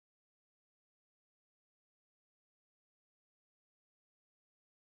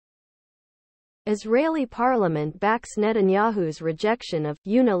Israeli parliament backs Netanyahu's rejection of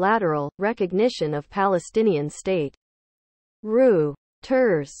unilateral recognition of Palestinian state.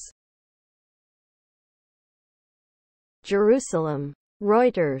 Reuters. Jerusalem.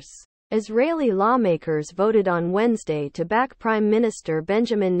 Reuters. Israeli lawmakers voted on Wednesday to back Prime Minister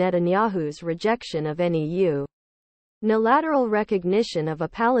Benjamin Netanyahu's rejection of any unilateral recognition of a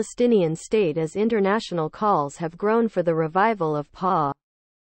Palestinian state as international calls have grown for the revival of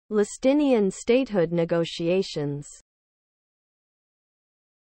Palestinian statehood negotiations.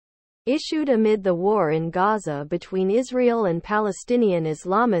 Issued amid the war in Gaza between Israel and Palestinian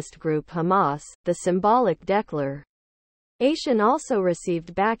Islamist group Hamas, the symbolic declaration also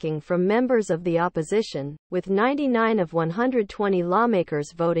received backing from members of the opposition, with 99 of 120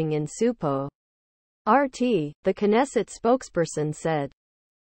 lawmakers voting in support. The Knesset spokesperson said.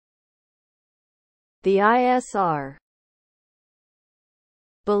 The ISR.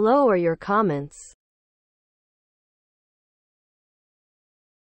 Below are your comments.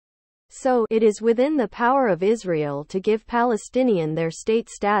 So, it is within the power of Israel to give Palestinian their state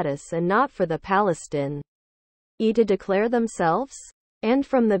status and not for the Palestinians to declare themselves? And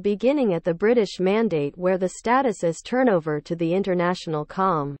from the beginning at the British Mandate where the status is turnover to the international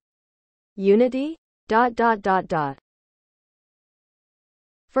community?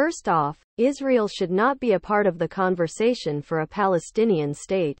 First off, Israel should not be a part of the conversation for a Palestinian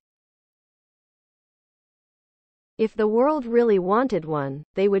state. If the world really wanted one,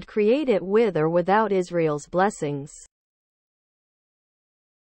 they would create it with or without Israel's blessings.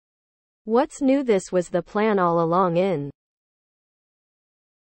 What's new? This was the plan all along in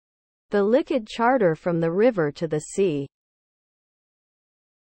the Likud Charter from the river to the sea.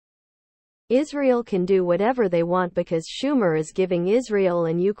 Israel can do whatever they want because Schumer is giving Israel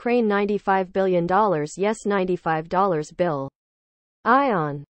and Ukraine $95 billion. Yes, $95 bill.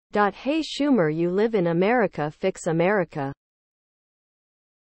 Ion. Hey Schumer, you live in America, fix America.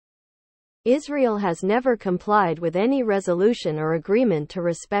 Israel has never complied with any resolution or agreement to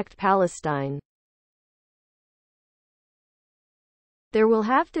respect Palestine. There will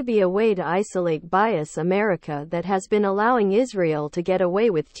have to be a way to isolate bias America that has been allowing Israel to get away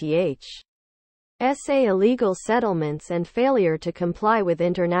with illegal settlements and failure to comply with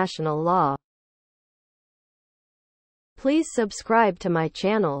international law. Please subscribe to my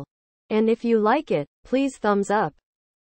channel. And if you like it, please thumbs up.